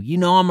do.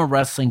 I'm a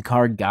wrestling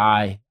card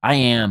guy. I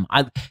am.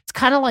 It's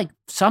kind of like,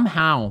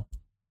 somehow,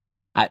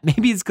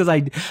 maybe it's because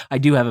I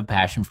do have a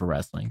passion for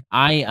wrestling.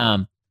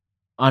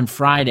 On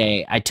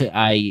Friday,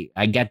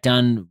 I got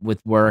done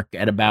with work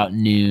at about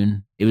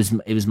noon. It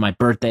was my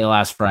birthday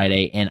last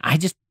Friday, and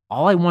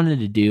all I wanted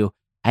to do,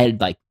 I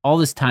had like all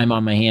this time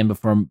on my hand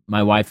before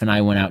my wife and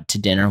I went out to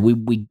dinner.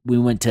 We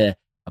went to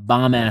a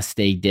bomb ass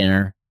steak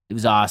dinner. It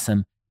was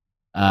awesome.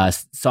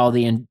 Saw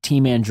the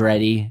team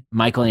Andretti,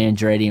 Michael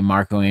Andretti and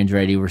Marco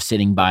Andretti were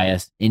sitting by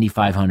us. Indy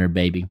 500,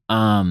 baby.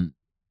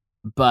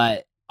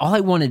 But all I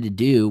wanted to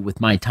do with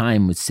my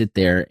time was sit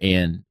there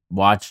and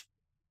watch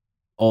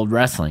old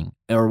wrestling,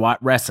 or watch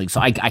wrestling. So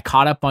I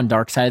caught up on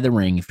Dark Side of the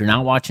Ring. If you're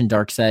not watching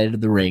Dark Side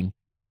of the Ring,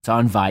 it's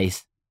on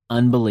Vice.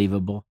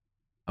 Unbelievable.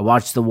 I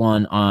watched the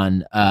one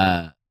on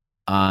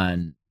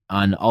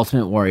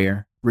Ultimate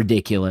Warrior.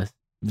 Ridiculous.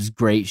 It was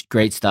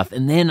great stuff.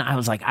 And then I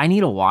was like, I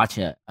need to watch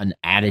an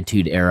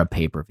Attitude Era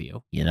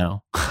pay-per-view,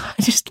 I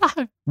just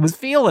was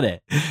feeling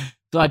it.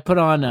 So I put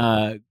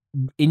on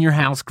In Your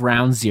House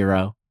Ground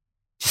Zero.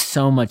 Just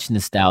so much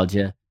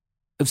nostalgia.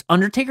 It was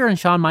Undertaker and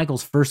Shawn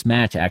Michaels' first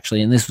match,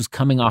 actually, and this was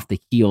coming off the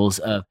heels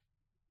of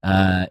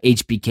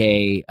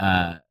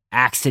HBK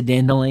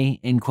accidentally,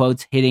 in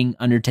quotes, hitting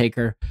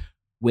Undertaker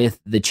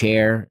with the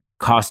chair,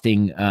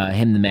 costing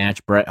him the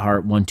match. Bret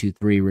Hart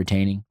 1-2-3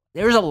 retaining.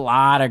 There's a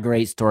lot of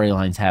great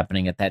storylines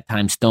happening at that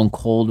time. Stone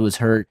Cold was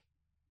hurt.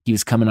 He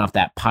was coming off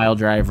that pile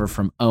driver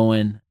from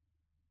Owen.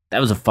 That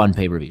was a fun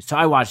pay-per-view. So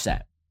I watched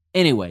that.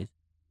 Anyways,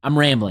 I'm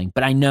rambling,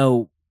 but I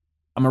know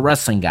I'm a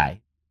wrestling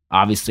guy.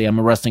 Obviously, I'm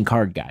a wrestling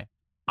card guy.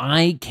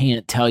 I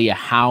can't tell you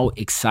how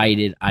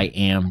excited I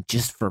am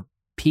just for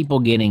people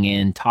getting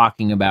in,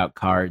 talking about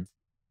cards.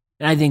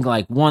 And I think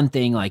like one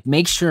thing, like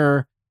make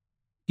sure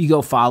you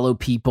go follow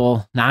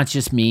people, not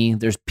just me.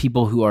 There's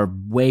people who are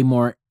way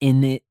more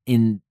in it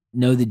and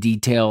know the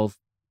details.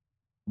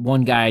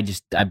 One guy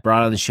I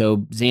brought on the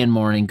show, Zan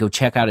Morning. Go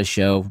check out his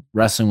show,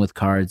 Wrestling with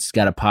Cards. He's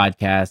got a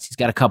podcast. He's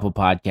got a couple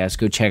podcasts.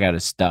 Go check out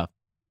his stuff.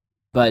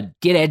 But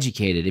get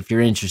educated if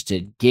you're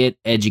interested. Get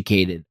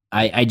educated.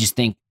 I just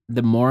think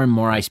the more and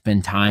more I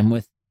spend time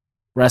with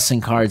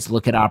wrestling cards,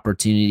 look at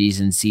opportunities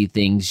and see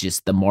things,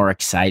 just the more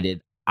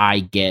excited I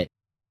get.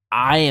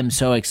 I am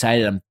so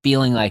excited. I'm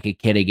feeling like a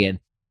kid again.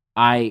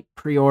 I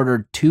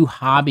pre-ordered 2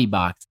 hobby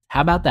boxes.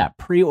 How about that?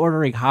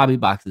 Pre-ordering hobby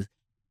boxes.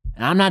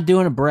 And I'm not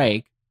doing a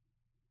break.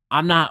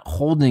 I'm not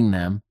holding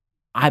them.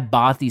 I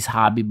bought these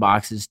hobby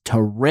boxes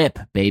to rip,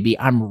 baby.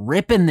 I'm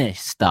ripping this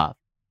stuff.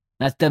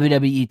 That's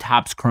WWE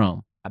Topps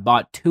Chrome. I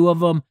bought 2 of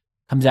them.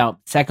 Comes out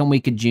second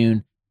week of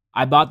June.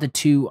 I bought the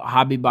 2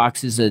 hobby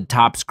boxes of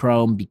Topps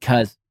Chrome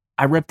because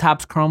I ripped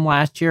Topps Chrome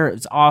last year. It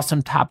was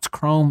awesome. Topps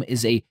Chrome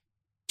is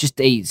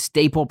just a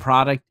staple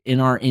product in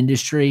our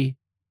industry.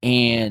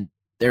 And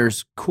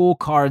there's cool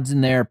cards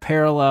in there,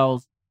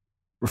 parallels,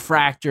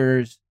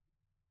 refractors,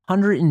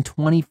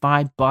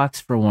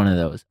 $125 for one of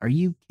those. Are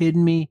you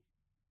kidding me?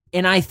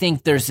 And I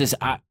think there's this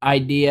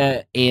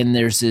idea and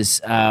there's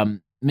this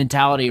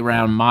mentality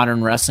around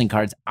modern wrestling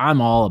cards.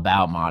 I'm all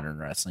about modern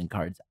wrestling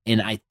cards.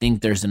 And I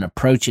think there's an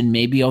approach, and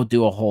maybe I'll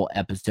do a whole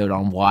episode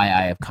on why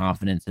I have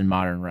confidence in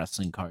modern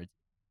wrestling cards.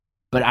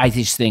 But I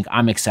just think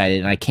I'm excited,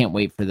 and I can't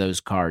wait for those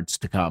cards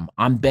to come.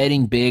 I'm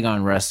betting big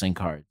on wrestling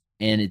cards,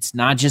 and it's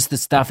not just the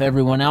stuff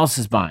everyone else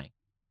is buying.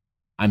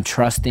 I'm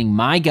trusting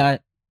my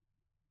gut,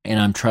 and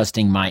I'm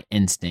trusting my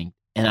instinct.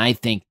 And I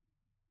think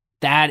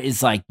that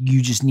is like,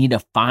 you just need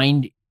to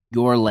find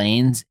your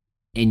lanes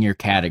in your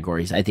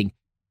categories. I think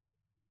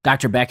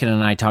Dr. Beckett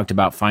and I talked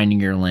about finding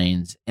your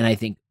lanes. And I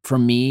think for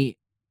me,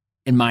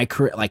 in my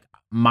career, like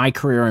my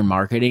career in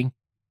marketing,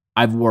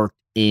 I've worked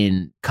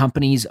in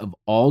companies of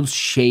all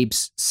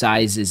shapes,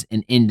 sizes,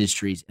 and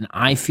industries. And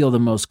I feel the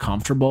most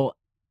comfortable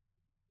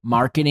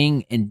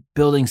marketing and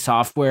building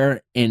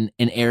software in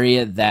an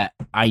area that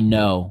I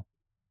know,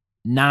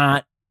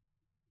 not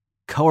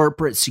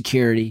corporate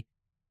security,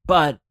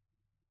 but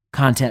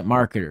content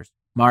marketers.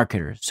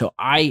 So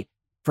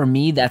for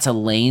me, that's a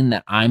lane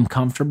that I'm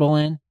comfortable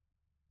in.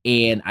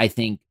 And I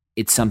think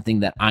it's something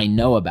that I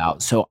know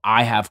about. So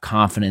I have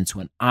confidence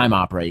when I'm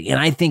operating. And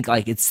I think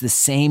like it's the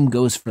same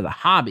goes for the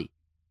hobby.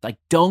 Like,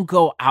 don't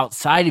go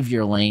outside of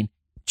your lane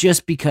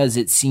just because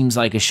it seems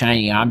like a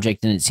shiny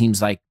object and it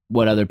seems like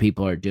what other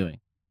people are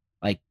doing.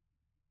 Like,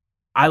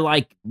 I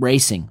like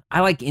racing. I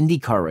like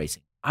IndyCar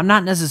racing. I'm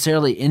not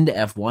necessarily into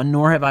F1,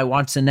 nor have I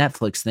watched the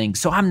Netflix thing.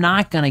 So I'm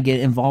not going to get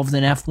involved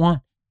in F1.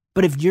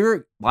 But if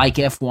you're like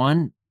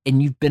F1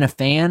 and you've been a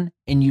fan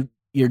and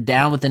you're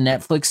down with the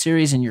Netflix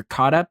series and you're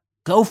caught up,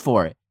 go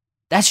for it.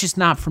 That's just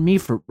not for me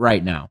for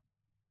right now.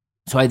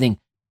 So I think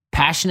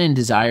passion and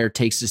desire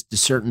takes us to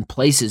certain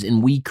places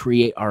and we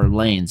create our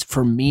lanes.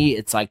 For me,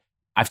 it's like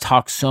I've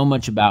talked so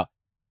much about,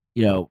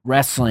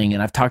 wrestling,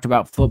 and I've talked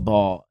about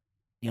football,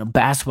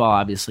 basketball,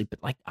 obviously, but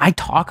like I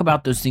talk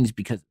about those things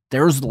because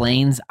there's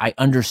lanes. I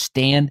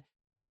understand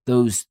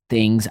those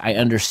things. I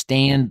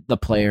understand the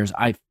players.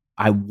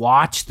 I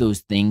watch those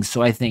things.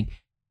 So I think,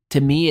 to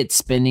me, it's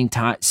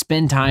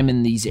spend time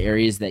in these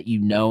areas that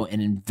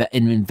and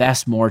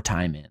invest more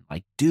time in.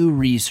 Like, do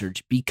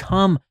research,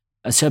 become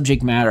a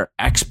subject matter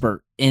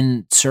expert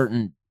in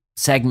certain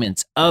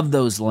segments of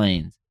those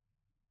lanes.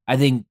 I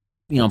think,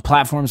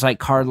 platforms like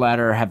Card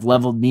Ladder have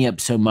leveled me up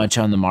so much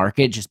on the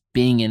market, just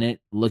being in it,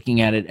 looking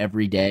at it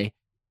every day.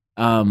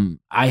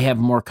 I have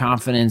more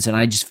confidence and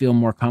I just feel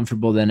more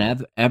comfortable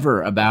than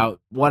ever about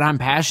what I'm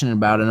passionate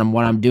about and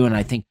what I'm doing.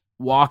 I think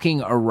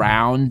walking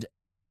around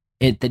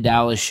at the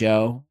Dallas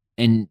show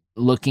and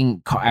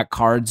looking at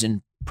cards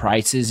and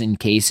prices and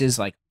cases,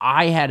 like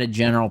I had a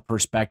general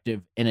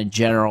perspective and a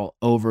general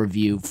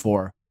overview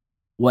for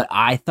what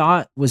I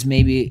thought was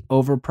maybe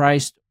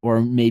overpriced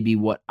or maybe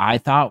what I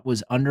thought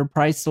was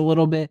underpriced a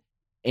little bit.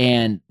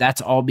 And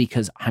that's all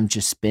because I'm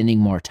just spending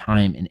more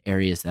time in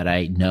areas that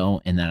I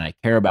know and that I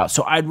care about.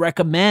 So I'd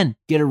recommend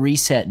get a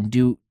reset and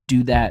do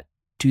that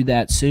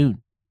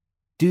soon.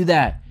 Do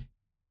that.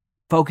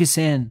 Focus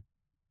in.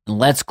 And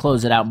let's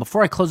close it out. And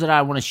before I close it out,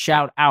 I want to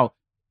shout out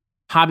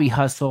Hobby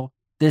Hustle.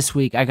 This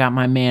week, I got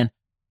my man,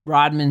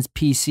 Rodman's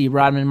PC,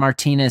 Rodman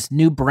Martinez,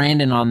 new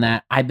branding on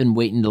that. I've been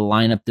waiting to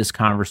line up this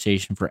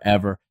conversation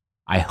forever.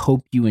 I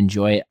hope you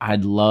enjoy it.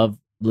 I'd love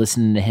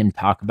listening to him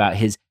talk about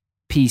his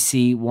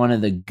PC, one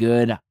of the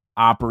good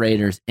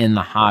operators in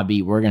the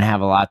hobby. We're going to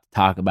have a lot to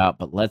talk about,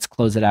 but let's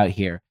close it out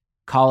here.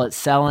 Call it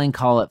selling,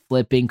 call it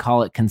flipping,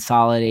 call it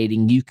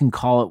consolidating. You can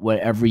call it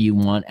whatever you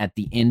want. At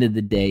the end of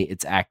the day,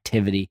 it's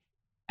activity.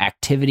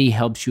 Activity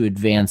helps you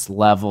advance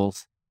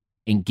levels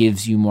and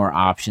gives you more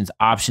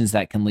options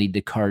that can lead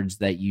to cards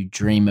that you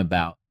dream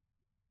about.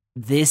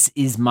 This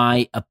is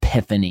my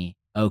epiphany,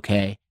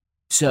 okay?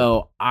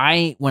 So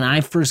when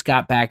I first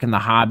got back in the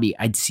hobby,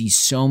 I'd see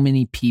so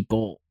many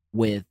people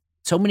with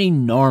so many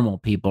normal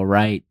people,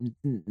 right?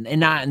 And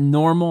not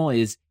normal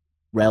is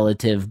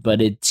relative,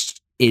 but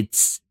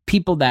it's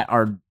people that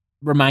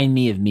remind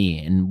me of me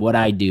and what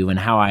I do and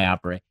how I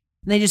operate.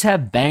 And they just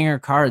have banger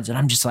cards. And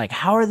I'm just like,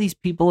 how are these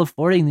people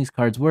affording these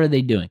cards? What are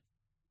they doing?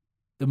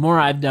 The more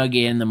I've dug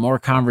in, the more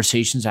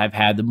conversations I've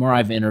had, the more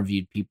I've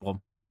interviewed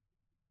people,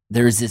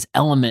 there's this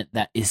element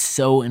that is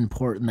so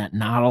important that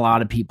not a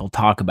lot of people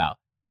talk about.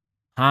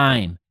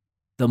 Time.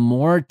 The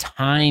more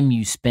time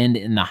you spend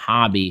in the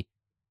hobby,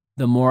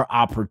 the more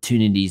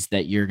opportunities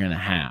that you're going to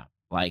have.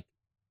 Like,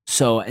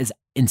 so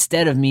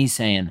instead of me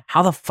saying,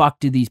 how the fuck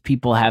do these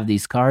people have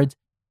these cards?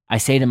 I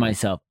say to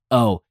myself,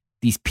 oh,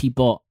 these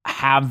people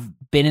have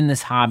been in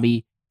this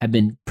hobby, have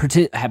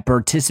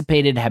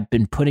participated, have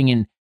been putting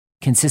in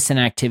consistent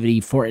activity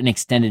for an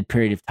extended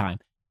period of time.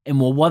 And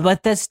well,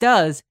 what this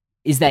does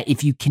is that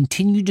if you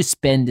continue to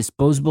spend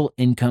disposable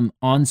income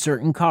on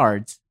certain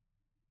cards,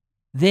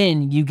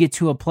 then you get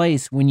to a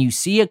place when you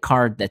see a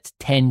card that's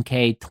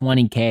 10K,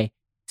 20K,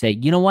 say,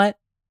 you know what?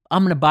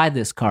 I'm going to buy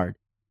this card.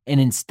 And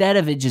instead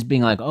of it just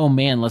being like, oh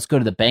man, let's go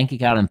to the bank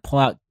account and pull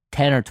out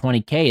 10 or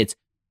 20K, it's,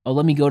 oh,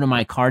 let me go to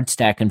my card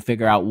stack and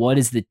figure out what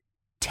is the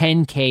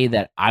 10K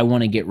that I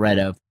want to get rid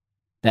of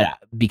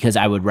because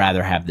I would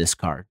rather have this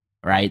card.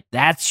 Right?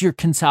 That's your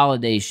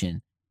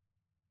consolidation.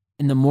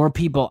 And the more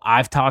people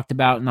I've talked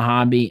about in the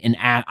hobby, and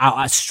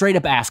I'll straight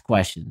up ask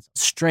questions.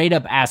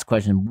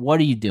 What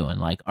are you doing?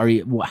 Like, how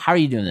are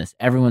you doing this?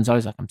 Everyone's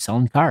always like, I'm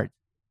selling cards.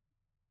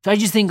 So I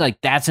just think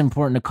like that's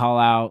important to call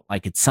out.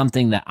 Like it's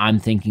something that I'm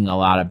thinking a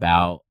lot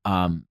about.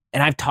 And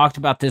I've talked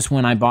about this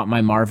when I bought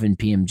my Marvin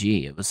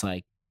PMG. It was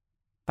like,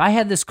 if I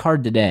had this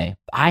card today,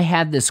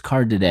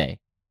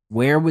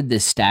 where would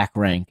this stack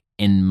rank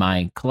in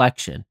my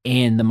collection?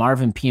 And the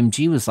Marvin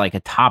PMG was like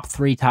a top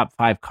 3, top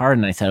 5 card.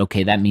 And I said,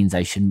 okay, that means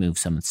I should move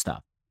some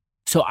stuff.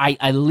 So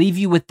I leave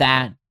you with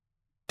that.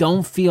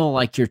 Don't feel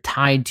like you're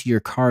tied to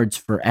your cards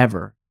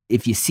forever.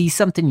 If you see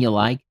something you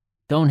like,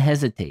 don't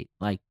hesitate.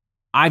 Like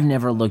I've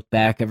never looked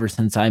back ever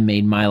since I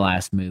made my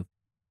last move,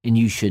 and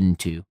you shouldn't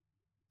too.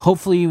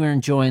 Hopefully you are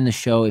enjoying the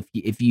show.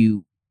 If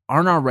you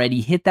aren't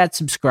already, hit that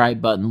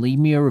subscribe button, leave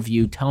me a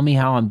review, tell me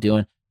how I'm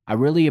doing. I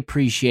really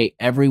appreciate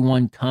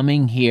everyone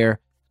coming here,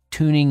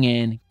 tuning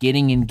in,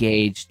 getting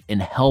engaged,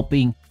 and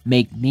helping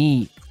make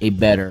me a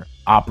better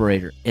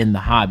operator in the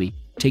hobby.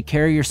 Take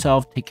care of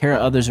yourself, take care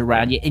of others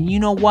around you. And you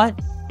know what?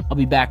 I'll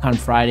be back on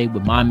Friday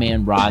with my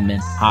man Rodman,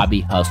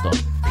 Hobby Hustle.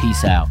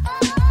 Peace out.